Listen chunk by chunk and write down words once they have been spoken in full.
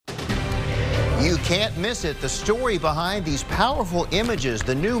You can't miss it. The story behind these powerful images,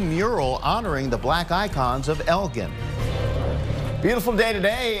 the new mural honoring the black icons of Elgin. Beautiful day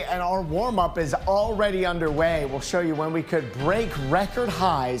today, and our warm-up is already underway. We'll show you when we could break record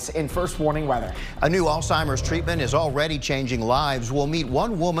highs in first warning weather. A new Alzheimer's treatment is already changing lives. We'll meet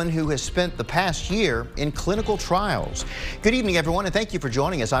one woman who has spent the past year in clinical trials. Good evening, everyone, and thank you for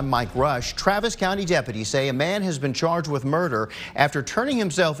joining us. I'm Mike Rush. Travis County deputies say a man has been charged with murder after turning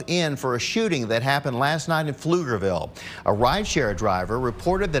himself in for a shooting that happened last night in Pflugerville. A rideshare driver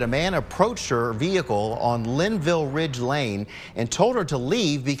reported that a man approached her vehicle on Linville Ridge Lane and told her to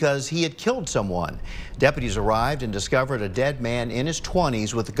leave because he had killed someone. Deputies arrived and discovered a dead man in his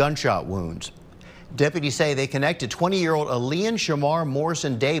 20s with gunshot wounds. Deputies say they connected 20-year-old Alean Shamar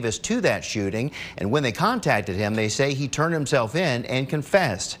Morrison Davis to that shooting, and when they contacted him, they say he turned himself in and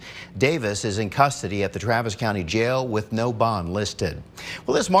confessed. Davis is in custody at the Travis County Jail with no bond listed.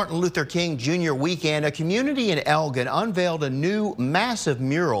 Well, this Martin Luther King Jr. weekend, a community in Elgin unveiled a new massive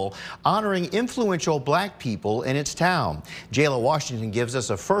mural honoring influential black people in its town. Jayla Washington gives us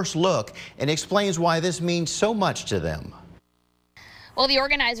a first look and explains why this means so much to them. Well, the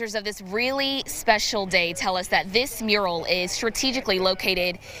organizers of this really special day tell us that this mural is strategically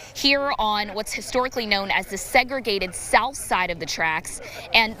located here on what's historically known as the segregated south side of the tracks.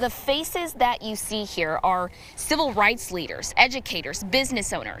 And the faces that you see here are civil rights leaders, educators,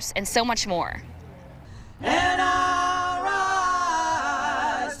 business owners, and so much more. And I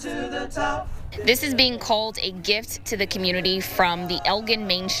rise to the top. This is being called a gift to the community from the Elgin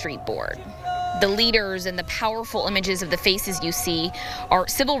Main Street Board. The leaders and the powerful images of the faces you see are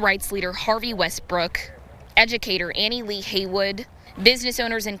civil rights leader Harvey Westbrook, educator Annie Lee Haywood, business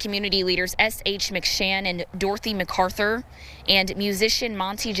owners and community leaders S.H. McShann and Dorothy MacArthur, and musician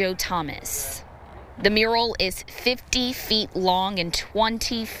Monty Joe Thomas. The mural is 50 feet long and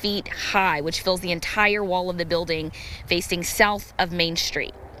 20 feet high, which fills the entire wall of the building facing south of Main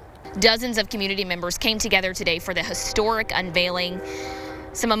Street. Dozens of community members came together today for the historic unveiling.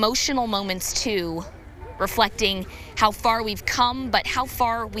 Some emotional moments, too, reflecting how far we've come, but how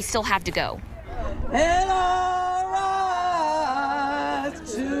far we still have to go. And I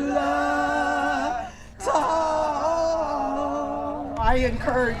rise to the top. I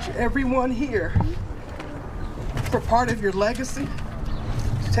encourage everyone here, for part of your legacy,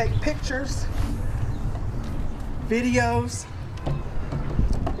 to take pictures, videos,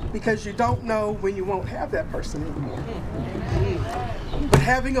 because you don't know when you won't have that person anymore. But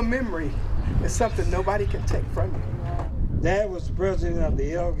having a memory is something nobody can take from you. Dad was the president of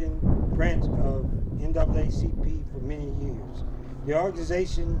the Elgin branch of NAACP for many years. The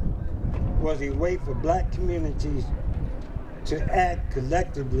organization was a way for black communities to act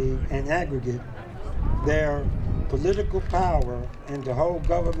collectively and aggregate their political power and to hold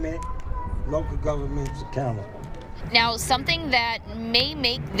government, local governments accountable. Now, something that may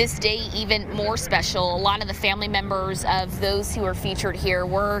make this day even more special, a lot of the family members of those who are featured here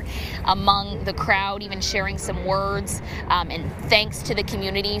were among the crowd, even sharing some words and thanks to the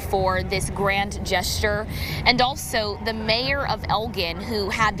community for this grand gesture. And also the mayor of Elgin, who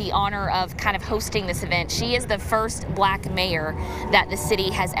had the honor of kind of hosting this event. She is the first black mayor that the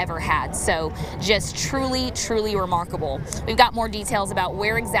city has ever had. So just truly, truly remarkable. We've got more details about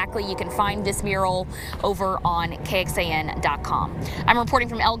where exactly you can find this mural over on KXAN.com. I'm reporting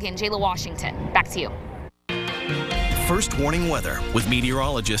from Elgin, Jayla Washington. Back to you. First warning weather with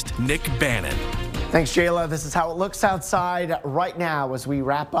meteorologist Nick Bannon. Thanks, Jayla. This is how it looks outside right now as we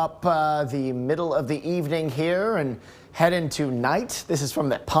wrap up the middle of the evening here and head into night. This is from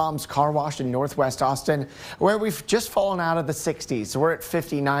the Palms Car Wash in Northwest Austin, where we've just fallen out of the 60s. So we're at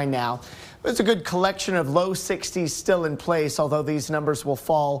 59 now. There's a good collection of low 60s still in place, although these numbers will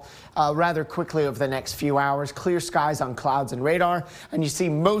fall rather quickly over the next few hours. Clear skies on clouds and radar, and you see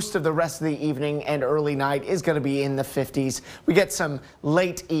most of the rest of the evening and early night is going to be in the 50s. We get some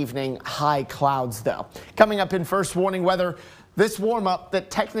late evening high clouds, though. Coming up in first warning weather, this warm-up that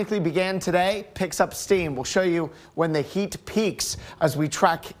technically began today picks up steam. We'll show you when the heat peaks as we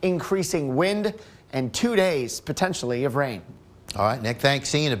track increasing wind and 2 days potentially of rain. All right, Nick, thanks.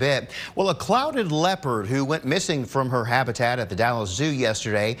 See you in a bit. Well, a clouded leopard who went missing from her habitat at the Dallas Zoo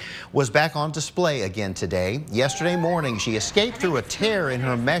yesterday was back on display again today. Yesterday morning, she escaped through a tear in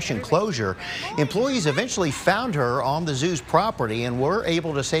her mesh enclosure. Employees eventually found her on the zoo's property and were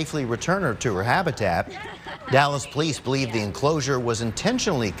able to safely return her to her habitat. Dallas police believe the enclosure was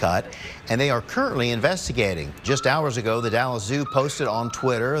intentionally cut, and they are currently investigating. Just hours ago, the Dallas Zoo posted on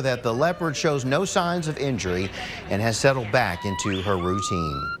Twitter that the leopard shows no signs of injury and has settled back into her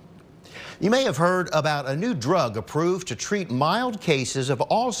routine. You may have heard about a new drug approved to treat mild cases of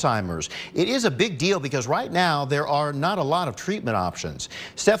Alzheimer's. It is a big deal because right now there are not a lot of treatment options.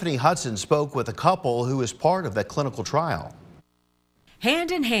 Stephanie Hudson spoke with a couple who is part of that clinical trial.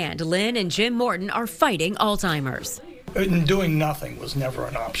 Hand in hand, Lynn and Jim Morton are fighting Alzheimer's. Doing nothing was never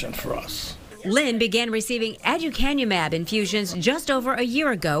an option for us. Lynn began receiving aducanumab infusions just over a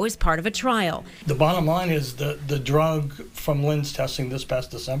year ago as part of a trial. The bottom line is the drug from Lynn's testing this past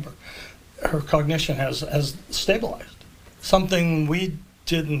December, her cognition has stabilized. Something we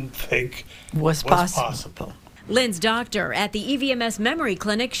didn't think was possible. Lynn's doctor at the EVMS Memory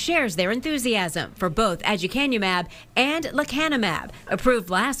Clinic shares their enthusiasm for both aducanumab and lecanemab,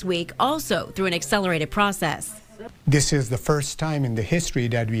 approved last week also through an accelerated process. This is the first time in the history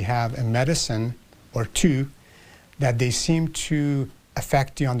that we have a medicine or two that they seem to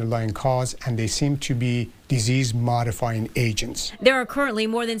affect the underlying cause and they seem to be disease-modifying agents. There are currently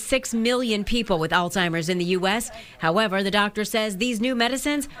more than 6 million people with Alzheimer's in the U.S. However, the doctor says these new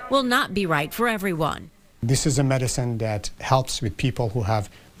medicines will not be right for everyone. This is a medicine that helps with people who have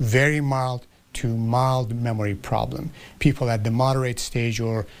very mild to mild memory problem. People at the moderate stage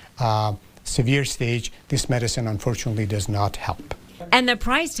or severe stage, this medicine unfortunately does not help. And the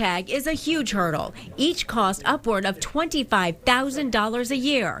price tag is a huge hurdle. Each cost upward of $25,000 a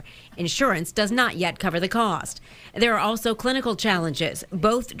year. Insurance does not yet cover the cost. There are also clinical challenges.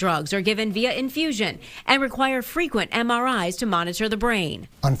 Both drugs are given via infusion and require frequent MRIs to monitor the brain.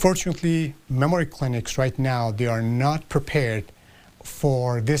 Unfortunately, memory clinics right now, they are not prepared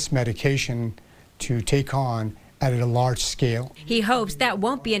for this medication to take on at a large scale. He hopes that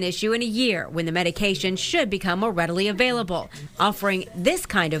won't be an issue in a year when the medication should become more readily available, offering this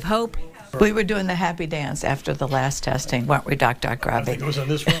kind of hope. We were doing the happy dance after the last testing, weren't we, Dr. Grabe? I think it was in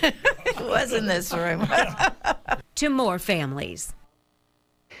this room. It was in this room. To more families.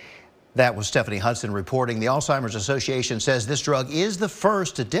 That was Stephanie Hudson reporting. The Alzheimer's Association says this drug is the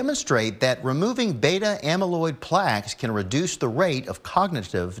first to demonstrate that removing beta amyloid plaques can reduce the rate of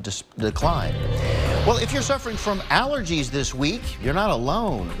cognitive decline. Well, if you're suffering from allergies this week, you're not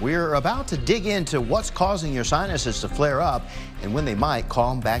alone. We're about to dig into what's causing your sinuses to flare up and when they might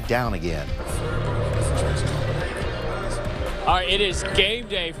calm back down again. All right, it is game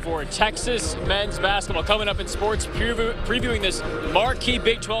day for Texas men's basketball. Coming up in sports, previewing this marquee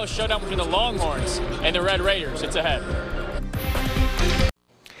Big 12 showdown between the Longhorns and the Red Raiders. It's ahead.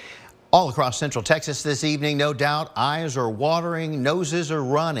 All across Central Texas this evening, no doubt, eyes are watering, noses are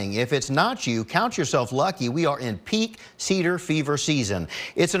running. If it's not you, count yourself lucky. We are in peak cedar fever season.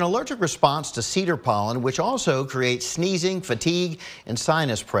 It's an allergic response to cedar pollen, which also creates sneezing, fatigue, and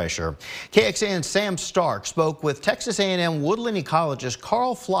sinus pressure. KXAN's Sam Stark spoke with Texas A&M woodland ecologist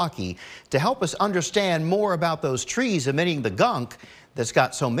Carl Flocky to help us understand more about those trees emitting the gunk that's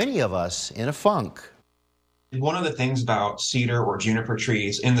got so many of us in a funk. One of the things about cedar or juniper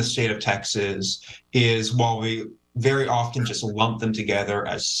trees in the state of Texas is while we very often just lump them together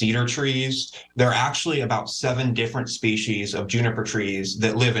as cedar trees, there are actually about 7 different species of juniper trees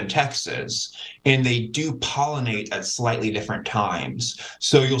that live in Texas, and they do pollinate at slightly different times.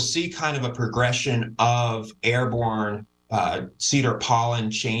 So you'll see kind of a progression of airborne cedar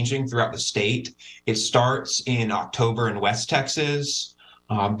pollen changing throughout the state. It starts in October in West Texas.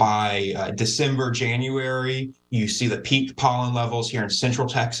 By December, January, you see the peak pollen levels here in Central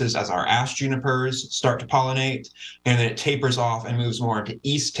Texas as our ash junipers start to pollinate, and then it tapers off and moves more into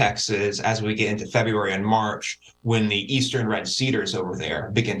East Texas as we get into February and March when the eastern red cedars over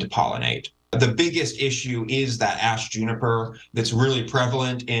there begin to pollinate. The biggest issue is that ash juniper that's really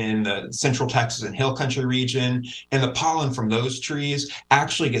prevalent in the Central Texas and Hill Country region, and the pollen from those trees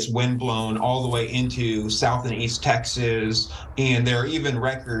actually gets windblown all the way into South and East Texas, and there are even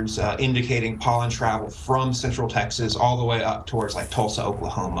records indicating pollen travel from Central Texas all the way up towards like Tulsa,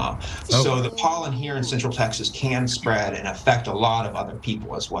 Oklahoma. Oh. So the pollen here in Central Texas can spread and affect a lot of other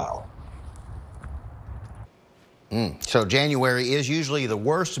people as well. So January is usually the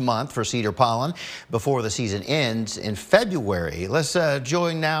worst month for cedar pollen before the season ends in February. Let's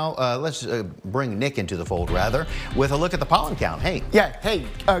join now. Let's bring Nick into the fold, rather, with a look at the pollen count. Hey. Yeah, hey,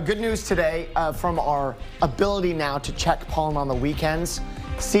 good news today from our ability now to check pollen on the weekends.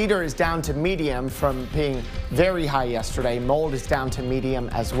 Cedar is down to medium from being very high yesterday. Mold is down to medium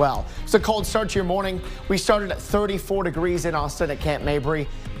as well. It's a cold start to your morning. We started at 34 degrees in Austin at Camp Mabry,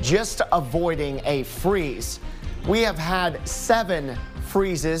 just avoiding a freeze. We have had 7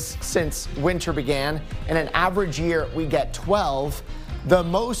 freezes since winter began. In an average year, we get 12. The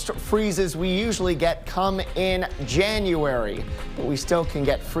most freezes we usually get come in January, but we still can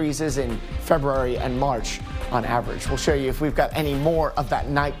get freezes in February and March. on average. We'll show you if we've got any more of that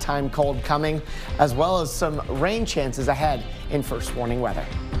nighttime cold coming, as well as some rain chances ahead in First Warning Weather.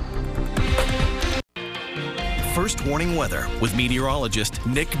 First Warning Weather with meteorologist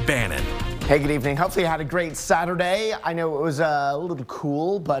Nick Bannon. Hey, good evening. Hopefully you had a great Saturday. I know it was a little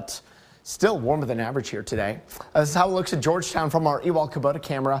cool, but still warmer than average here today. This is how it looks at Georgetown from our Ewald Kubota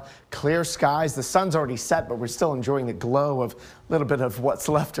camera. Clear skies. The sun's already set, but we're still enjoying the glow of a little bit of what's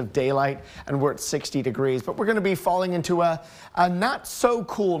left of daylight, and we're at 60 degrees. But we're going to be falling into a not so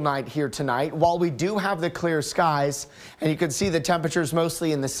cool night here tonight. While we do have the clear skies, and you can see the temperatures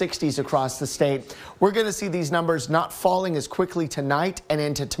mostly in the 60s across the state, we're going to see these numbers not falling as quickly tonight and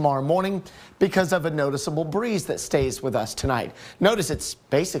into tomorrow morning because of a noticeable breeze that stays with us tonight. Notice it's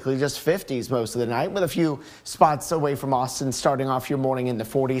basically just 50s most of the night, with a few spots away from Austin starting off your morning in the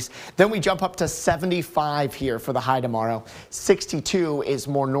 40s. Then we jump up to 75 here for the high tomorrow. 62 is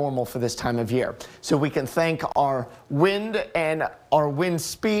more normal for this time of year. So we can thank our wind and our wind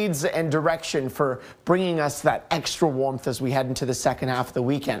speeds and direction for bringing us that extra warmth as we head into the second half of the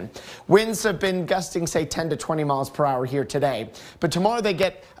weekend. Winds have been gusting, say, 10 to 20 miles per hour here today, but tomorrow they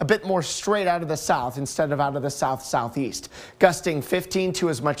get a bit more straight out of the south instead of out of the south-southeast, gusting 15 to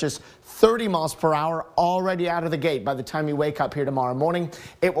as much as 30 miles per hour already out of the gate. By the time you wake up here tomorrow morning,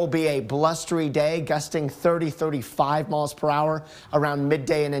 it will be a blustery day, gusting 30-35 miles per hour around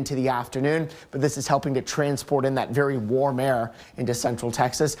midday and into the afternoon. But this is helping to transport in that very warm air into central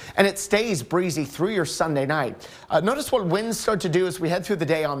Texas, and it stays breezy through your Sunday night. Notice what winds start to do as we head through the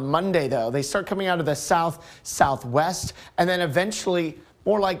day on Monday, though. They start coming out of the south-southwest, and then eventually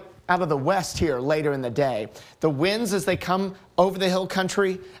more like out of the west here later in the day. The winds as they come over the hill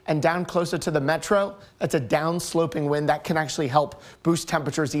country and down closer to the metro, that's a downsloping wind that can actually help boost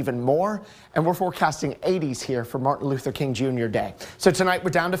temperatures even more. And we're forecasting 80s here for Martin Luther King Jr. Day. So tonight we're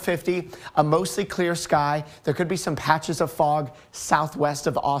down to 50, a mostly clear sky. There could be some patches of fog southwest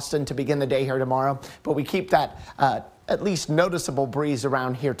of Austin to begin the day here tomorrow, but we keep that at least noticeable breeze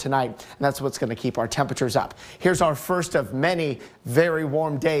around here tonight, and that's what's going to keep our temperatures up. Here's our first of many very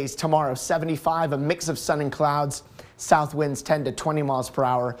warm days tomorrow. 75, a mix of sun and clouds. South winds 10 to 20 miles per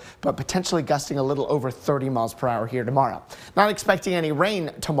hour, but potentially gusting a little over 30 miles per hour here tomorrow. Not expecting any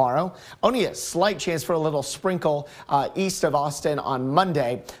rain tomorrow, only a slight chance for a little sprinkle east of Austin on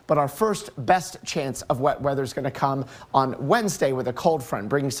Monday, but our first best chance of wet weather is going to come on Wednesday with a cold front,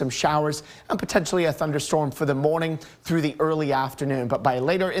 bringing some showers and potentially a thunderstorm for the morning through the early afternoon. But by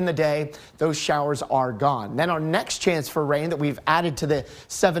later in the day, those showers are gone. Then our next chance for rain that we've added to the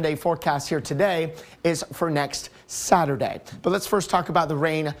 7-day forecast here today is for next Saturday. But let's first talk about the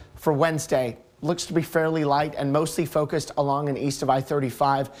rain for Wednesday. Looks to be fairly light and mostly focused along and east of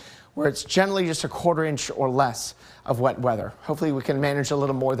I-35, where it's generally just a quarter inch or less of wet weather. Hopefully we can manage a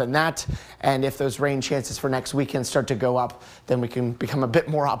little more than that, and if those rain chances for next weekend start to go up, then we can become a bit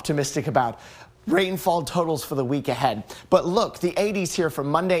more optimistic about rainfall totals for the week ahead. But look, the 80s here for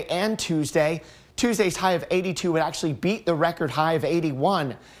Monday and Tuesday. Tuesday's high of 82 would actually beat the record high of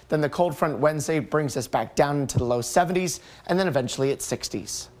 81. Then the cold front Wednesday brings us back down into the low 70s, and then eventually it's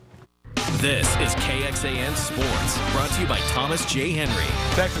 60s. This is KXAN Sports, brought to you by Thomas J. Henry.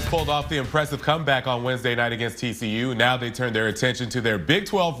 Texas pulled off the impressive comeback on Wednesday night against TCU. Now they turn their attention to their Big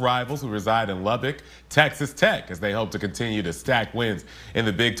 12 rivals who reside in Lubbock, Texas Tech, as they hope to continue to stack wins in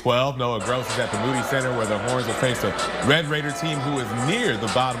the Big 12. Noah Gross is at the Moody Center, where the Horns will face a Red Raider team who is near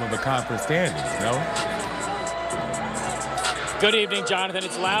the bottom of the conference standings. No? Good evening, Jonathan.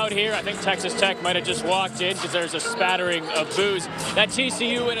 It's loud here. I think Texas Tech might have just walked in because there's a spattering of boos. That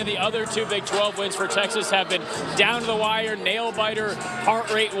TCU win and the other two Big 12 wins for Texas have been down to the wire, nail-biter,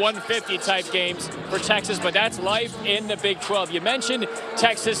 heart rate 150 type games for Texas, but that's life in the Big 12. You mentioned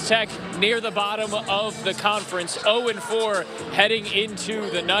Texas Tech near the bottom of the conference, 0-4 heading into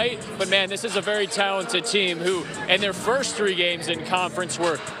the night. But, man, this is a very talented team who, in their first 3 games in conference,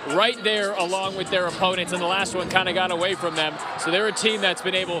 were right there along with their opponents, and the last one kind of got away from them. So they're a team that's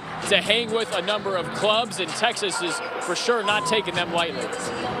been able to hang with a number of clubs, and Texas is for sure not taking them lightly.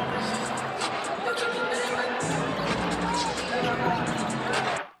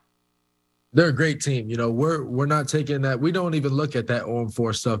 They're a great team. You know, we're not taking that. We don't even look at that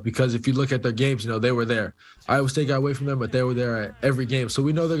 0-4 stuff, because if you look at their games, you know, they were there. Iowa State got away from them, but they were there at every game. So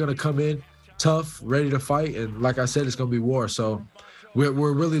we know they're going to come in tough, ready to fight, and like I said, it's going to be war. So we're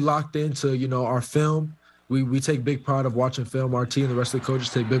really locked into, you know, our film. We take big pride of watching film. Our team and the rest of the coaches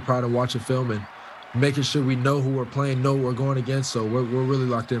take big pride of watching film and making sure we know who we're playing, know what we're going against. So we're really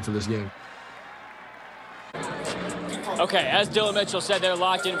locked in for this game. Okay, as Dylan Mitchell said, they're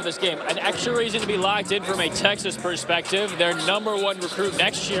locked in for this game. An extra reason to be locked in from a Texas perspective. Their #1 recruit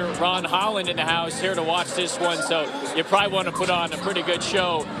next year, Ron Holland, in the house, here to watch this one. So you probably want to put on a pretty good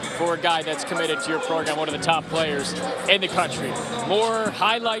show for a guy that's committed to your program, one of the top players in the country. More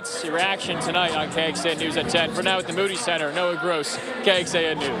highlights, your reaction tonight on KXAN News at 10. For now at the Moody Center, Noah Gross,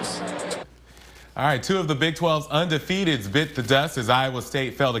 KXAN News. All right, 2 of the Big 12's undefeateds bit the dust as Iowa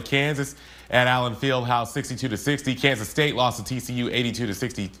State fell to Kansas at Allen Fieldhouse 62-60. Kansas State lost to TCU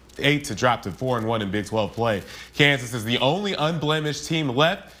 82-68 to drop to 4-1 in Big 12 play. Kansas is the only unblemished team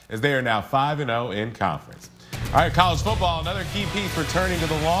left as they are now 5-0 in conference. All right, college football, another key piece returning to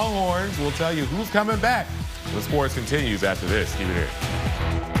the Longhorns. We'll tell you who's coming back. The sports continues after this. Keep it here.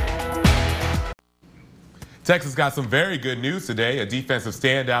 Texas got some very good news today. A defensive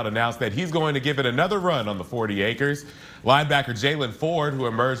standout announced that he's going to give it another run on the 40 acres. Linebacker Jalen Ford, who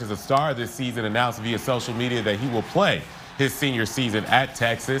emerged as a star this season, announced via social media that he will play his senior season at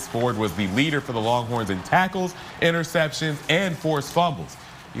Texas. Ford was the leader for the Longhorns in tackles, interceptions, and forced fumbles.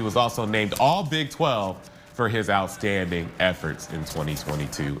 He was also named All Big 12 for his outstanding efforts in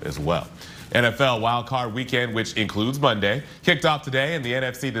 2022 as well. NFL Wild Card Weekend, which includes Monday, kicked off today. In the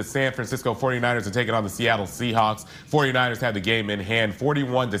NFC, the San Francisco 49ers are taking on the Seattle Seahawks. 49ers had the game in hand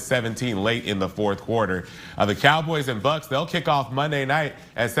 41-17 late in the fourth quarter. The Cowboys and Bucks, they'll kick off Monday night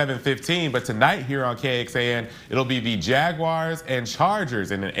at 7:15. But tonight here on KXAN, it'll be the Jaguars and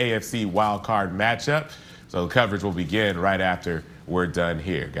Chargers in an AFC Wild Card matchup. So the coverage will begin right after we're done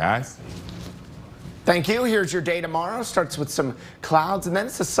here, guys. Thank you. Here's your day tomorrow. Starts with some clouds, and then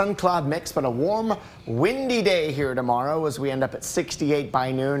it's a sun-cloud mix, but a warm, windy day here tomorrow as we end up at 68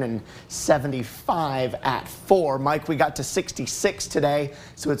 by noon and 75 at 4. Mike, we got to 66 today,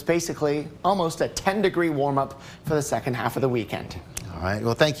 so it's basically almost a 10-degree warm-up for the second half of the weekend. All right.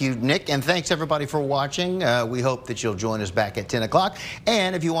 Well, thank you, Nick, and thanks everybody for watching. We hope that you'll join us back at 10 o'clock.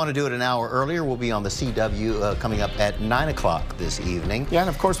 And if you want to do it an hour earlier, we'll be on the CW coming up at 9 o'clock this evening. Yeah, and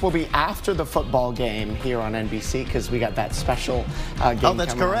of course, we'll be after the football game here on NBC because we got that special game coming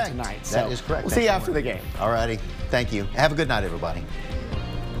on tonight. So that is correct. We'll see you after the game. All righty. Thank you. Have a good night, everybody.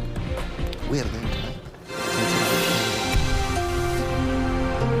 We had a game tonight.